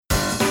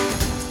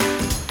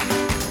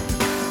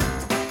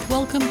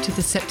Welcome to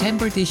the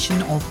September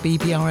edition of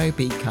BBRO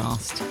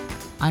Beatcast.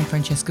 I'm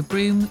Francesca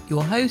Broom,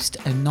 your host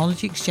and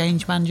Knowledge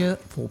Exchange Manager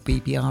for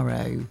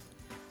BBRO.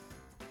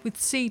 With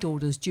seed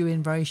orders due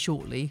in very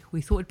shortly,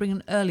 we thought we'd bring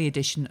an early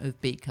edition of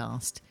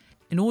Beatcast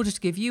in order to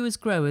give you as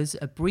growers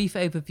a brief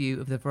overview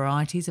of the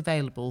varieties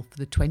available for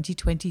the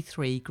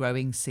 2023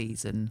 growing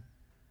season.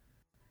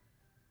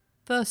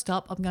 First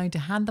up, I'm going to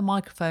hand the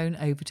microphone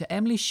over to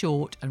Emily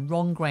Short and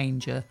Ron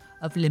Granger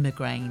of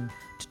Limagrain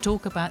to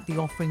talk about the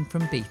offering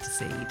from Beta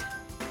Seed.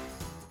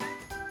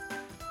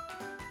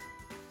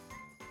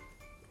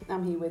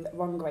 I'm here with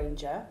Ron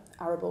Granger,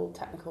 Arable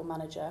Technical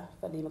Manager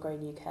for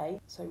Limagrain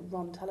UK. So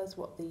Ron, tell us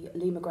what the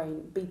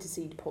Limagrain Beta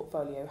Seed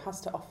portfolio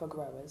has to offer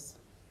growers.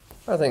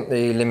 I think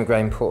the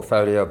Limagrain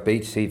portfolio of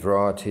Beta Seed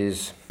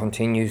varieties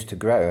continues to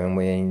grow, and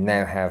we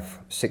now have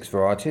 6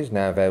 varieties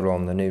now available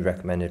on the new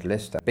recommended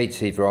list. Beta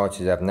Seed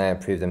varieties have now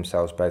proved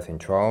themselves both in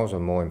trials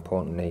and, more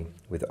importantly,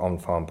 with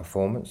on-farm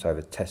performance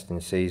over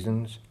testing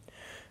seasons,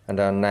 and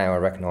are now a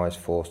recognised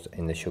force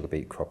in the sugar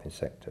beet cropping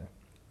sector.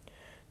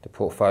 The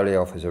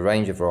portfolio offers a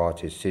range of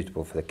varieties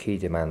suitable for the key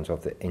demands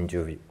of the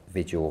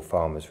individual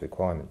farmer's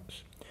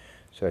requirements.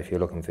 So if you're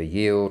looking for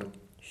yield,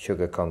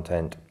 sugar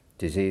content,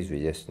 disease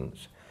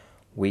resistance,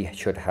 we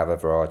should have a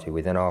variety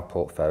within our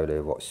portfolio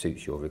of what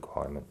suits your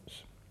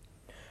requirements.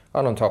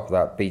 And on top of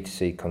that, Beta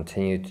Seed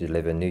continue to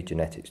deliver new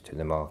genetics to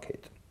the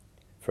market.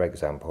 For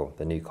example,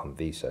 the new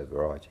Conviso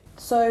variety.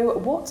 So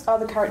what are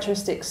the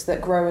characteristics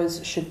that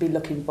growers should be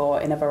looking for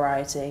in a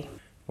variety?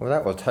 Well,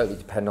 that will totally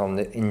depend on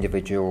the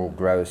individual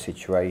grower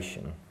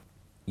situation.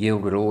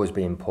 Yield will always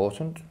be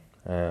important,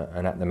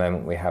 and at the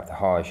moment we have the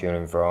highest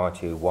yielding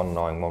variety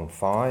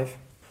 1915.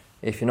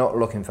 If you're not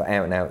looking for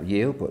out-and-out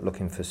yield, but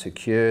looking for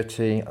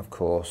security, of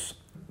course,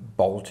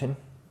 bolting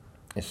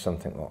is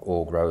something that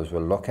all growers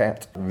will look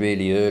at.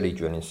 Really early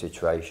drilling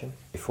situation,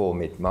 before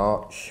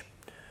mid-March,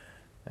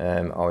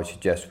 I would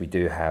suggest we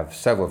do have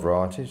several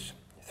varieties,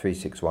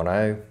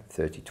 3610,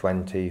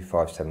 3020,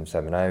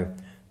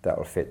 5770, that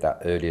will fit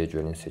that earlier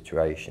drilling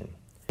situation.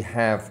 We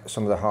have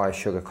some of the highest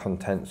sugar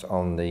contents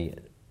on the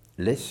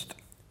list.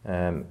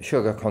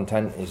 Sugar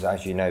content is,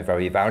 as you know,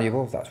 very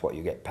valuable. That's what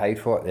you get paid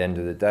for at the end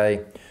of the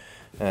day.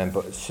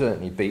 But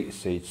certainly Beta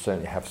Seeds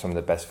certainly have some of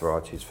the best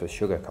varieties for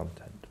sugar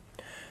content.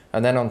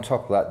 And then on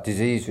top of that,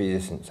 disease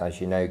resistance,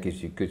 as you know,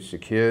 gives you good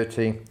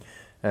security.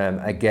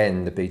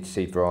 Again, the Beta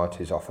Seed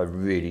varieties offer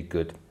really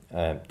good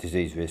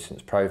disease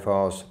resistance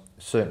profiles,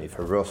 certainly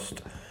for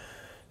rust,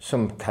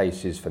 some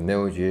cases for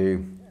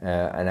mildew,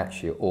 and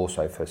actually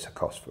also for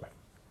Cercospora.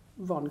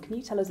 Ron, can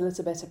you tell us a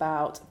little bit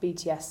about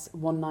BTS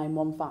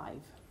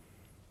 1915?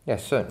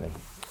 Yes, certainly.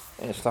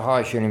 It's the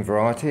highest yielding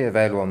variety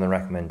available on the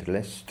recommended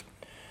list.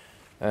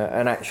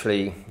 And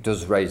actually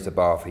does raise the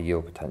bar for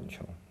yield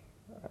potential.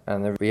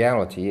 And the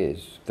reality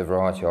is the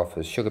variety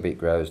offers sugar beet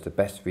growers the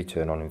best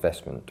return on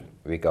investment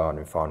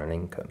regarding final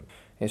income.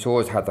 It's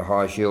always had the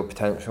highest yield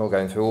potential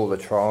going through all the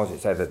trials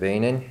it's ever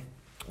been in.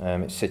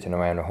 It's sitting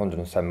around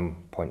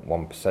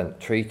 107.1%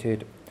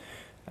 treated,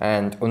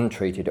 and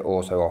untreated it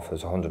also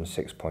offers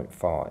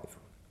 106.5.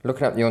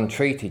 Looking at the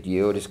untreated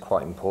yield is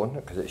quite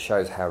important because it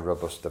shows how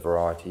robust the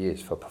variety is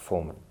for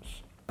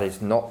performance.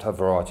 It's not a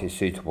variety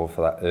suitable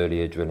for that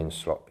earlier drilling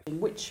slot.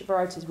 Which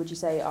varieties would you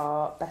say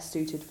are best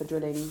suited for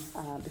drilling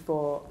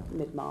before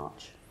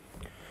mid-March?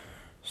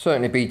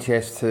 Certainly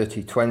BTS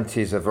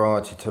 3020 is a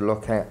variety to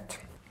look at,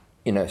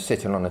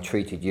 sitting on a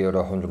treated yield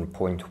of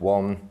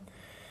 100.1.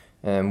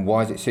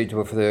 Why is it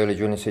suitable for the early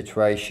drilling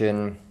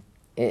situation?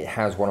 It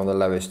has one of the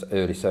lowest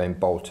early sowing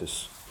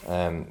bolus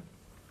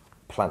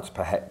plants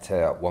per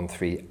hectare at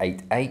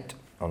 1388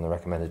 on the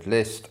recommended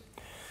list.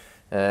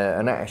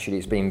 And actually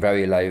it's been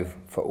very low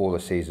for all the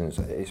seasons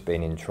it's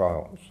been in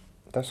trials.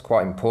 That's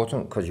quite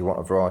important because you want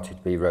a variety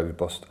to be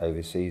robust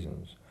over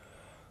seasons.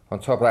 On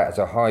top of that, it has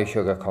a high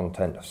sugar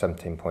content of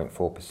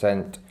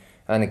 17.4%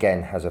 and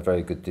again has a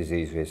very good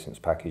disease resistance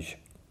package.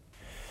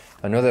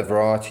 Another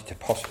variety to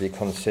possibly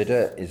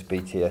consider is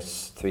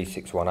BTS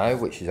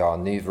 3610, which is our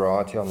new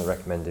variety on the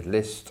recommended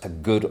list. It's a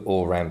good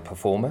all-round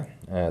performer,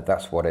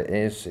 that's what it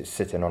is. It's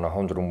sitting on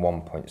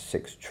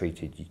 101.6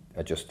 treated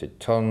adjusted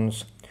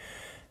tonnes.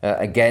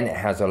 Again, it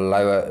has a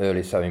lower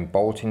early sowing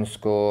bolting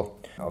score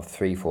of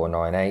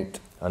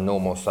 3498, a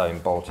normal sowing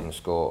bolting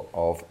score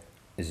of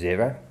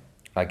 0.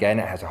 Again,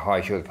 it has a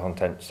high sugar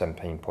content,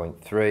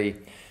 17.3,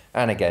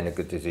 and again, a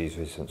good disease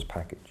resistance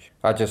package.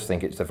 I just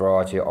think it's the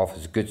variety that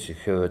offers good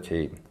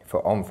security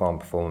for on-farm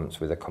performance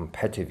with a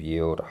competitive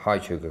yield, high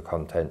sugar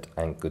content,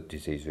 and good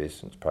disease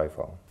resistance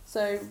profile.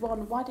 So,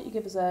 Ron, why don't you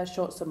give us a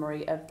short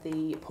summary of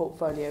the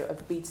portfolio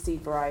of Beta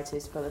Seed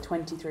varieties for the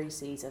 23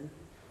 season?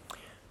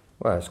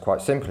 Well, it's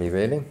quite simply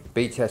really.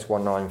 BTS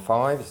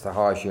 195 is the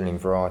highest yielding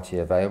variety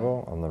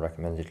available on the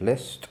recommended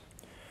list.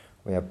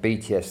 We have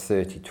BTS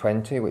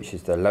 3020, which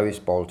is the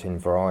lowest bolting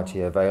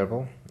variety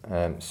available,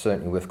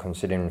 certainly worth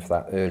considering for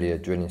that earlier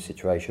drilling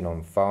situation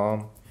on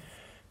farm.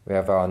 We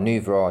have our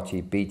new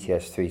variety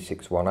BTS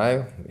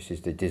 3610, which is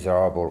the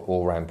desirable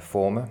all-round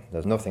performer.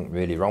 There's nothing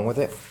really wrong with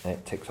it.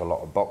 It ticks a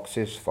lot of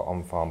boxes for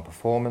on-farm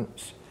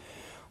performance.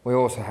 We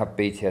also have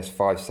BTS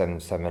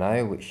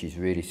 5770, which is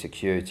really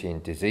security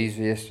and disease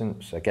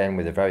resistance, again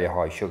with a very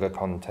high sugar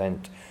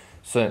content.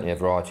 Certainly a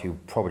variety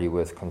probably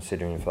worth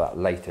considering for that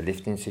later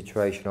lifting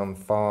situation on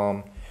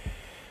farm.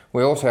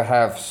 We also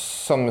have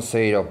some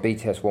seed of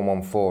BTS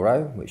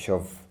 1140, which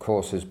of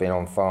course has been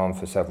on farm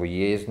for several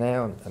years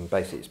now, and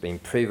basically it's been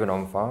proven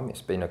on farm.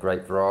 It's been a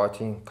great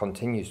variety and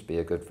continues to be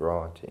a good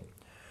variety.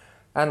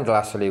 And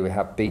lastly, we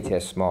have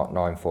BTS Smart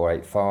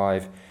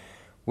 9485,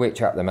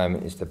 which at the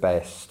moment is the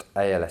best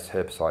ALS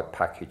herbicide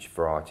package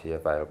variety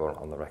available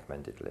on the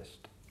recommended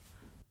list.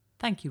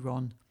 Thank you,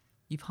 Ron.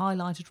 You've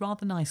highlighted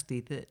rather nicely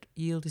that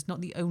yield is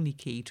not the only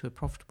key to a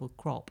profitable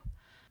crop.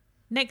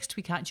 Next,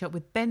 we catch up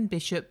with Ben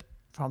Bishop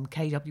from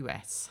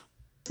KWS.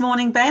 Good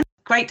morning, Ben.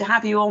 Great to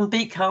have you on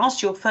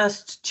Beatcast, your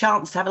first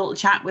chance to have a little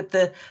chat with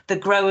the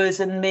growers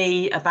and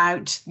me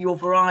about your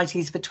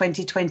varieties for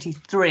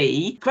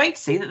 2023. Great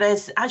to see that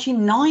there's actually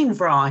 9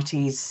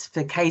 varieties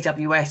for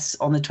KWS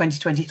on the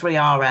 2023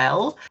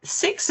 RL,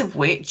 6 of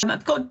which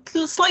have got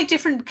slightly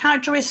different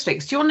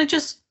characteristics. Do you want to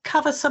just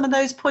cover some of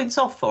those points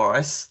off for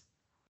us?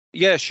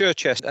 Yeah, sure,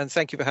 Chess, and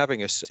thank you for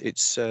having us.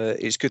 It's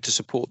good to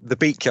support the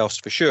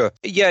Beatcast for sure.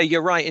 Yeah,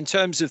 you're right. In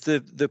terms of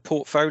the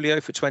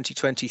portfolio for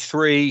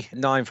 2023,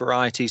 9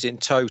 varieties in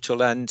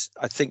total, and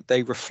I think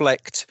they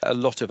reflect a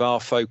lot of our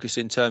focus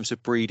in terms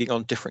of breeding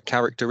on different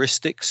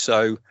characteristics.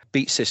 So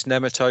beet cyst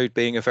nematode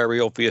being a very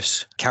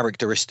obvious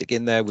characteristic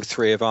in there with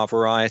 3 of our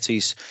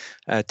varieties,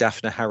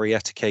 Daphne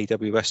Harrietta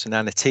KWS and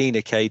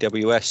Anatina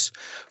KWS,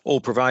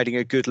 all providing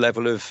a good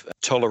level of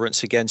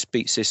tolerance against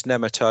beet cyst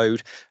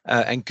nematode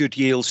and good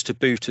yields to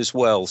boot as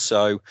well.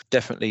 So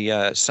definitely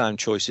sound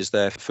choices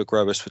there for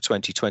growers for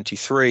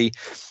 2023.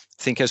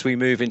 I think as we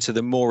move into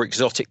the more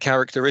exotic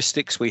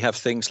characteristics, we have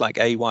things like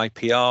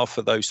AYPR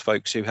for those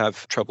folks who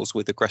have troubles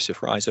with aggressive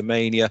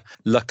rhizomania.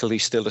 Luckily,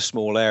 still a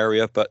small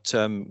area, but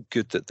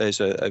good that there's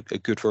a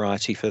good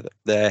variety for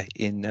there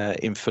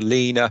in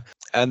Felina.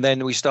 And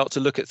then we start to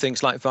look at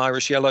things like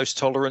virus yellows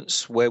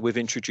tolerance, where we've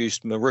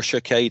introduced Marussia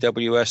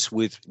KWS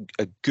with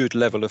a good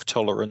level of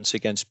tolerance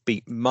against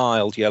beet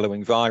mild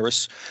yellowing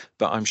virus.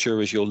 But I'm sure,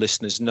 as your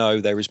listeners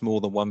know, there is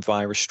more than one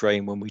virus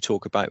strain when we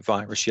talk about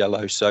virus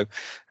yellow. So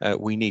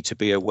we need to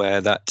be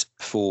aware that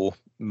for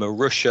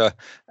Marussia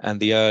and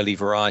the early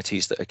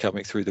varieties that are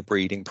coming through the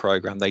breeding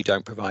program, they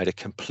don't provide a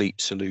complete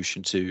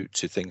solution to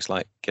things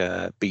like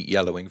beet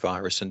yellowing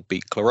virus and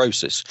beet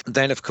chlorosis.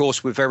 Then, of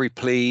course, we're very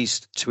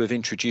pleased to have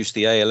introduced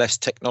the ALS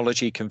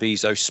technology,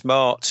 Conviso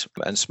Smart,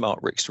 and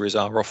Smart Rixter is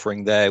our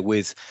offering there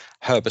with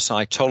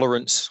herbicide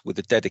tolerance with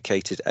a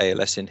dedicated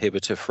ALS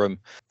inhibitor from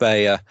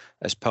Bayer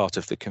as part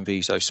of the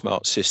Conviso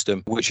Smart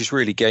system, which is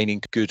really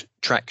gaining good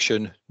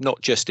traction, not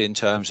just in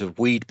terms of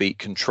weed beet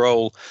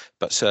control,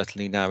 but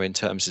certainly now in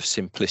terms of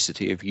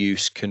simplicity of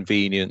use,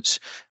 convenience,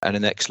 and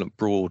an excellent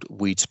broad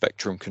weed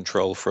spectrum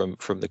control from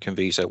the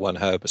Conviso 1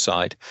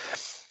 herbicide.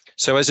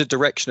 So as a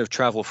direction of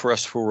travel for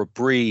us for a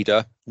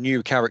breeder,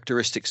 new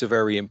characteristics are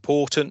very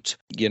important.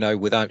 You know,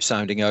 without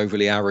sounding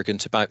overly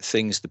arrogant about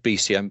things, the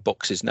BCM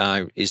box is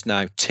now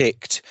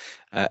ticked.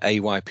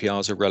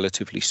 AYPR is a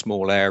relatively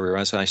small area,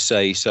 as I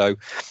say. So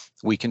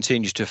we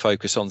continue to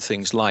focus on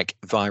things like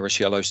virus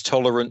yellows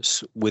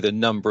tolerance, with a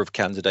number of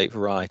candidate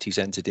varieties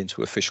entered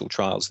into official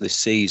trials this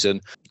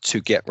season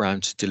to get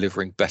round to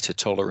delivering better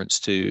tolerance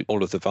to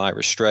all of the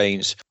virus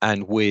strains.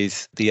 And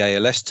with the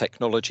ALS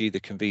technology, the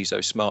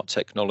Conviso Smart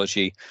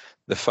technology,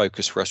 the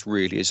focus for us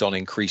really is on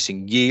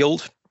increasing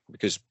yield,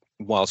 because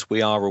whilst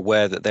we are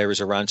aware that there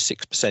is around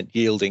 6%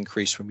 yield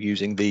increase from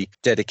using the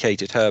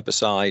dedicated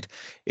herbicide,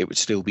 it would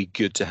still be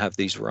good to have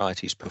these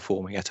varieties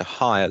performing at a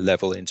higher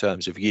level in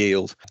terms of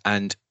yield.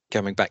 And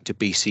coming back to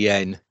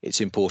BCN, it's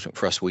important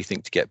for us, we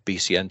think, to get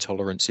BCN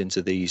tolerance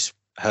into these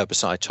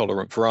herbicide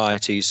tolerant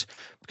varieties,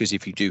 because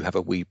if you do have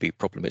a weed beet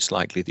problem, it's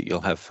likely that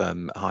you'll have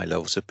high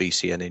levels of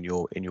BCN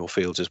in your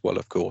fields as well,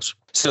 of course.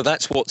 So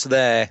that's what's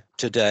there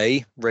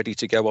today, ready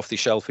to go off the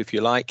shelf, if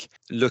you like.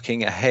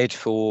 Looking ahead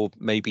for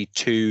maybe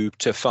 2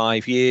 to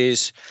 5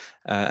 years,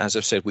 as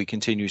I've said, we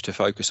continue to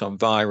focus on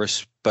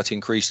virus, but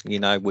increasingly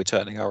now we're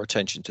turning our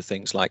attention to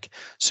things like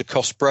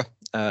Cercospora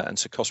and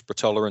Cercospora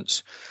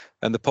tolerance.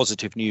 And the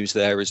positive news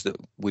there is that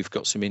we've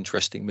got some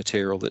interesting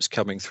material that's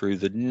coming through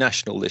the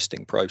national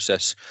listing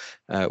process,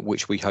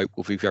 which we hope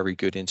will be very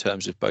good in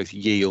terms of both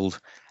yield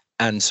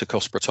and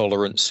Cercospora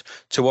tolerance,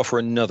 to offer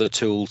another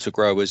tool to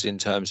growers in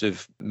terms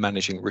of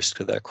managing risk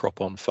to their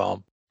crop on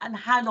farm. And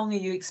how long are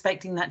you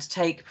expecting that to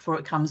take before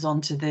it comes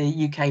onto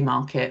the UK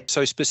market?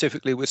 So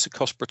specifically with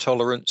Cercospora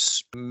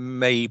tolerance,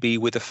 maybe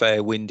with a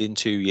fair wind in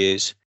 2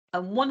 years.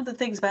 And one of the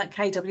things about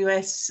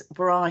KWS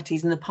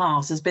varieties in the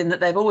past has been that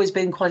they've always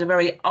been quite a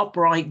very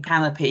upright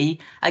canopy.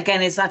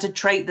 Again, is that a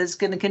trait that's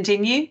going to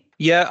continue?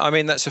 Yeah, I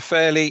mean, that's a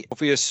fairly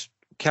obvious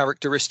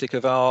characteristic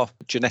of our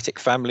genetic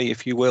family,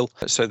 if you will.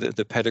 So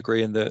the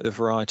pedigree and the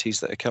varieties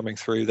that are coming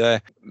through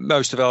there.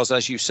 Most of ours,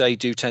 as you say,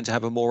 do tend to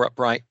have a more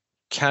upright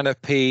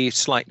canopy,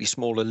 slightly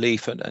smaller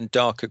leaf and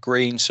darker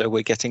green. So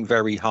we're getting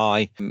very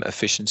high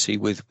efficiency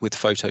with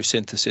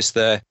photosynthesis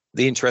there.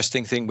 The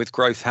interesting thing with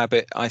growth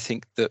habit, I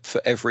think that for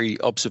every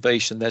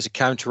observation, there's a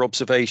counter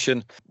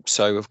observation.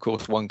 So, of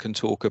course, one can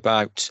talk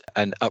about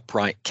an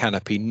upright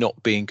canopy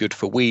not being good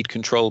for weed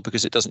control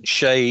because it doesn't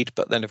shade.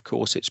 But then, of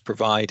course, it's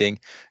providing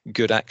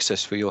good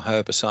access for your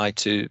herbicide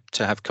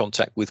to have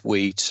contact with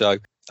weeds. So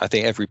I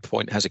think every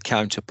point has a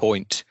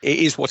counterpoint. It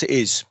is what it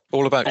is.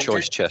 All about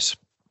choice, Chess.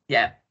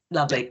 Yeah,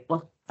 lovely.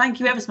 Well, thank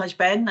you ever so much,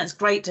 Ben. That's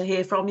great to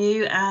hear from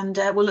you. And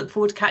we'll look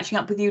forward to catching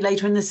up with you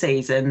later in the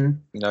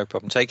season. No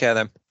problem. Take care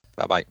then.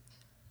 Bye-bye.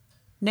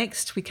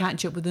 Next, we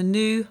catch up with a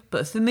new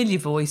but familiar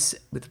voice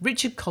with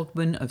Richard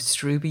Cogman of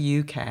Struber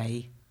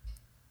UK.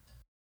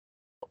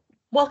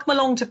 Welcome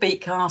along to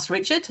Beatcast,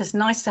 Richard. It's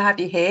nice to have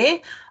you here.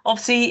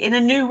 Obviously in a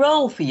new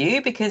role for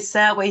you because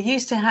we're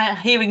used to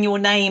hearing your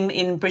name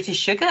in British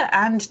Sugar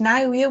and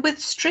now you're with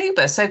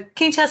Struber. So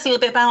can you tell us a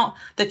little bit about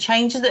the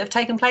changes that have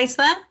taken place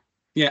there?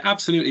 Yeah,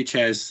 absolutely,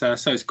 Ches. So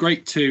it's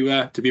great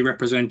to be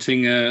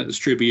representing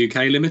Struber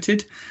UK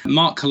Limited.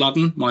 Mark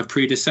Culloden, my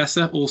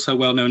predecessor, also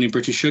well known in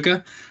British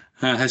Sugar,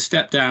 has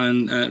stepped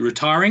down and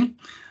retiring.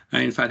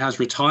 In fact, has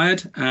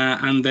retired,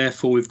 and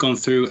therefore we've gone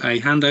through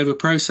a handover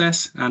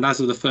process. And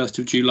as of the 1st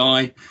of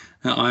July,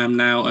 I am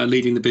now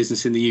leading the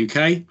business in the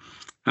UK.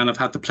 And I've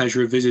had the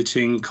pleasure of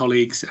visiting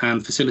colleagues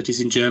and facilities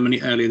in Germany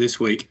earlier this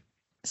week.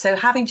 So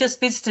having just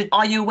visited,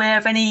 are you aware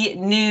of any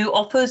new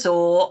offers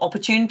or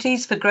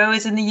opportunities for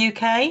growers in the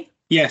UK?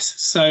 Yes.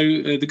 So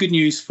the good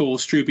news for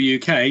Struber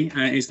UK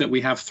is that we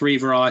have 3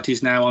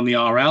 varieties now on the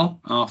RL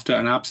after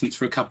an absence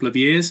for a couple of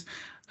years.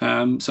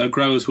 So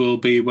growers will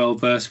be well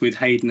versed with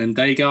Hayden and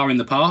Degar in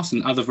the past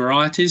and other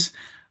varieties.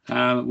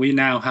 We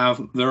now have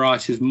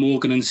varieties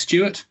Morgan and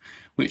Stewart,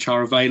 which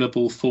are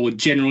available for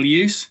general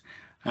use,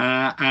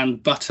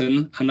 and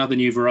Button, another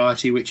new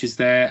variety, which is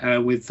there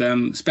with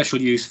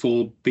special use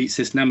for beet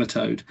cyst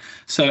nematode.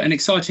 So an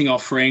exciting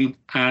offering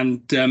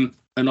and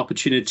an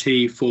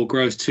opportunity for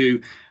growers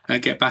to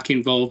get back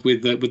involved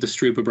with the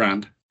Struber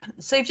brand.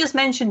 So you've just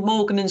mentioned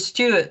Morgan and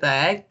Stewart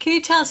there. Can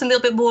you tell us a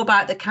little bit more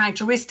about the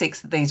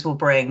characteristics that these will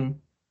bring?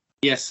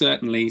 Yes,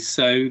 certainly.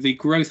 So the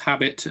growth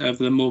habit of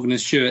the Morgan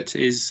and Stewart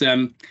is,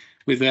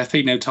 with their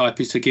phenotype,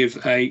 is to give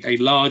a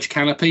large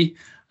canopy,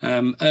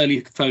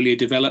 early foliar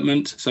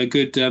development, so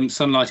good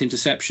sunlight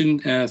interception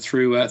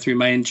through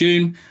May and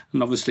June,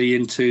 and obviously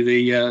into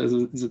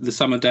the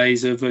summer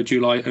days of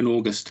July and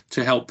August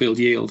to help build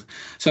yield.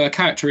 So a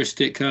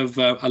characteristic of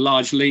a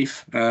large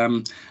leaf,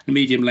 a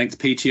medium length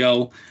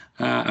petiole.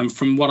 And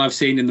from what I've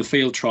seen in the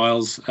field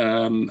trials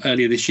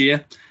earlier this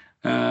year,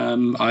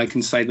 I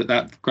can say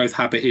that growth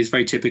habit is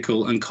very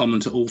typical and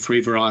common to all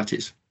 3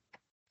 varieties.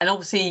 And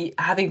obviously,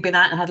 having been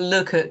out and had a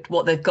look at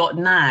what they've got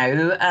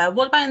now,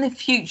 what about in the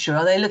future?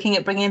 Are they looking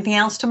at bringing anything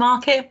else to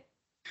market?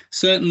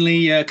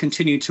 Certainly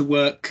continue to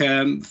work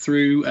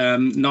through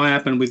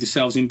NIAB and with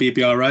yourselves in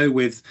BBRO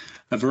with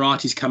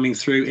varieties coming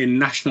through in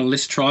national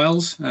list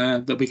trials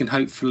that we can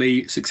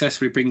hopefully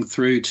successfully bring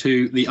through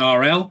to the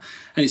RL.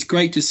 And it's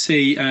great to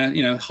see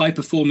high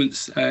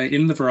performance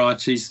in the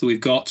varieties that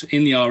we've got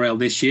in the RL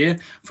this year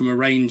from a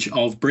range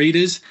of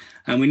breeders.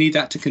 And we need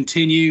that to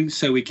continue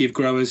so we give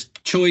growers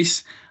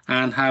choice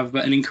and have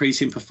an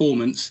increase in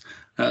performance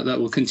that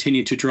will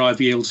continue to drive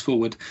yields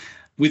forward.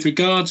 With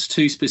regards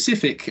to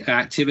specific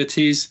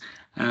activities,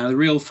 the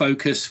real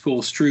focus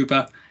for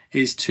Struber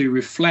is to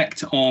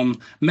reflect on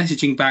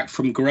messaging back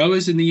from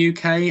growers in the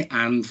UK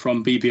and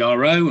from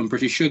BBRO and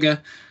British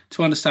Sugar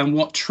to understand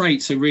what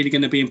traits are really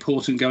going to be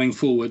important going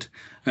forward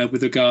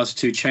with regards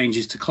to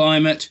changes to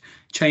climate,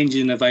 changes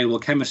in available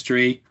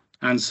chemistry,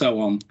 and so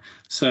on.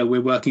 So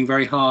we're working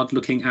very hard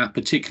looking at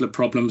particular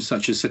problems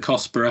such as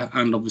Cercospora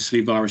and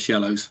obviously virus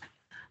yellows.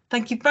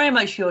 Thank you very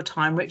much for your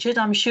time, Richard.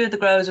 I'm sure the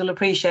growers will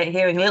appreciate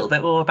hearing a little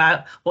bit more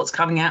about what's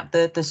coming out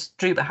the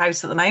Struber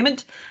house at the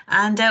moment.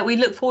 And we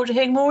look forward to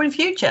hearing more in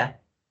future.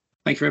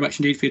 Thank you very much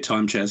indeed for your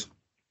time, Ches.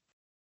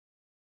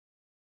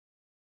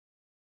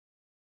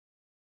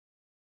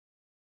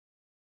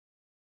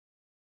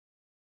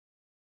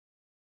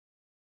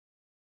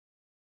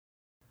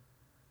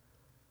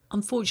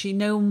 Unfortunately,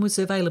 no one was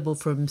available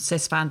from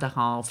Cess van der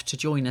Haaf to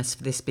join us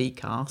for this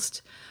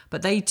Beatcast,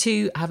 but they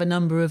too have a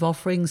number of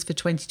offerings for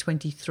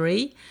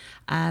 2023.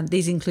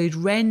 These include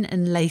Wren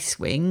and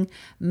Lacewing.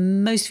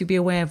 Most of you will be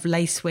aware of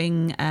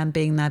Lacewing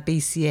being their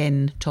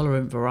BCN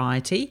tolerant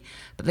variety,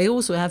 but they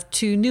also have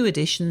 2 new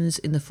additions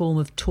in the form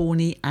of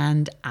Tawny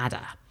and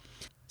Adder.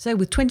 So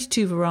with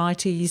 22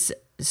 varieties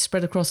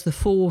spread across the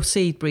 4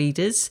 seed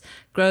breeders,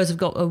 growers have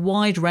got a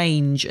wide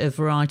range of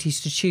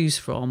varieties to choose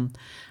from.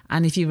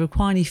 And if you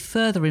require any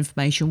further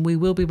information, we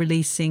will be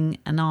releasing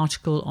an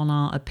article on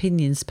our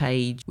opinions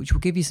page, which will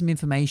give you some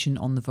information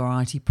on the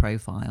variety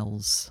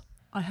profiles.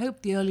 I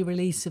hope the early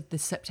release of the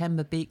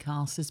September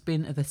Beatcast has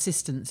been of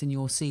assistance in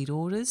your seed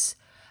orders.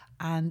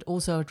 And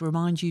also I'd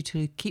remind you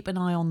to keep an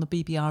eye on the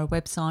BBR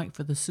website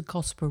for the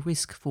Cercospora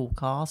risk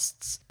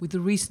forecasts. With the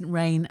recent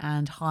rain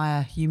and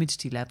higher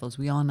humidity levels,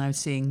 we are now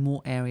seeing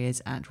more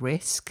areas at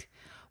risk.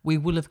 We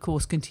will, of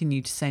course,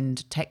 continue to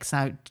send texts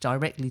out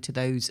directly to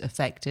those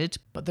affected,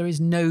 but there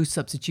is no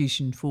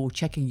substitution for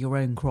checking your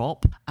own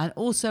crop. And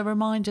also a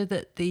reminder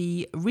that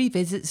the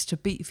revisits to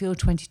Beatfield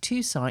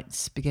 22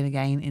 sites begin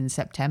again in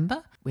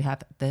September. We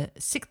have the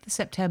 6th of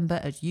September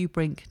at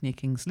Ubrink near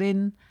Kings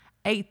Lynn,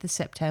 8th of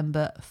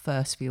September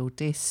Firstfield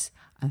Diss,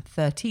 and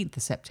 13th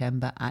of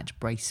September at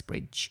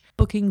Bracebridge.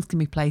 Bookings can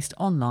be placed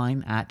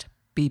online at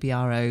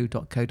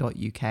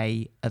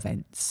bbro.co.uk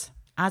events.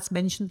 As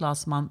mentioned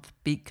last month,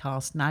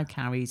 Beatcast now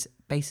carries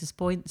basis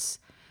points.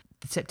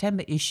 The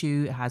September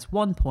issue has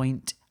 1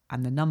 point,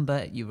 and the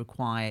number you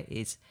require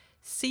is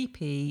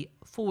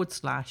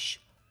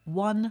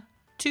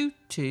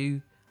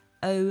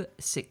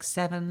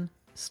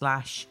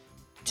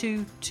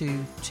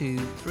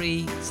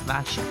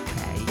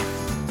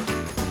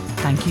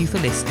Thank you for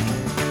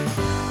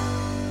listening.